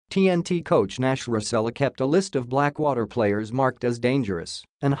TNT coach Nash Racela kept a list of Blackwater players marked as dangerous,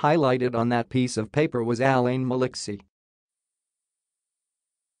 and highlighted on that piece of paper was Allein Maliksi.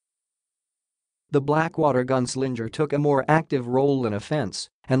 The Blackwater gunslinger took a more active role in offense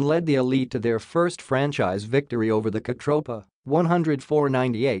and led the Elite to their first franchise victory over the KaTropa,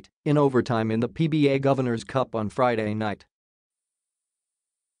 104-98, in overtime in the PBA Governors Cup on Friday night.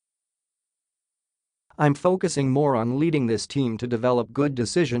 "I'm focusing more on leading this team to develop good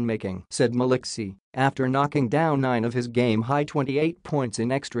decision-making," said Maliksi, after knocking down 9 of his game-high 28 points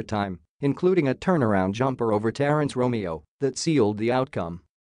in extra time, including a turnaround jumper over Terrence Romeo that sealed the outcome.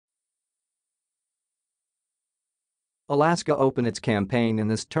 Alaska opened its campaign in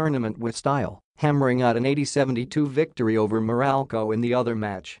this tournament with style, hammering out an 80-72 victory over Meralco in the other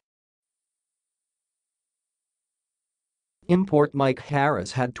match. Import Mike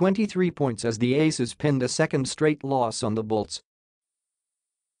Harris had 23 points as the Aces pinned a second straight loss on the Bolts.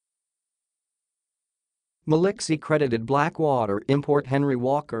 Maliksi credited Blackwater import Henry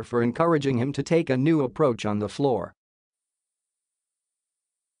Walker for encouraging him to take a new approach on the floor.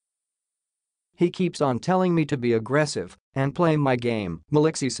 "He keeps on telling me to be aggressive and play my game,"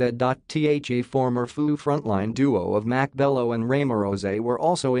 Maliksi said. The former Foo frontline duo of Mac Bello and Ray Morose were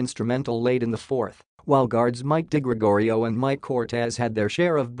also instrumental late in the fourth, while guards Mike DiGregorio and Mike Cortez had their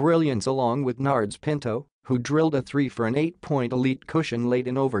share of brilliance along with Nards Pinto, who drilled a 3 for an 8-point Elite cushion late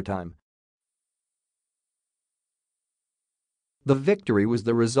in overtime. The victory was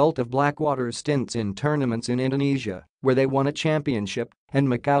the result of Blackwater's stints in tournaments in Indonesia, where they won a championship, and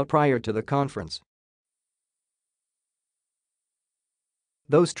Macau prior to the conference.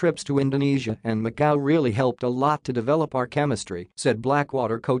 "Those trips to Indonesia and Macau really helped a lot to develop our chemistry," said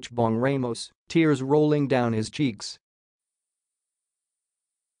Blackwater coach Bong Ramos, tears rolling down his cheeks.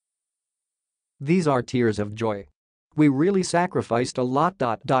 "These are tears of joy. We really sacrificed a lot.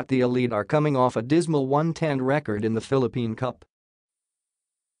 The Elite are coming off a dismal 1-10 record in the Philippine Cup.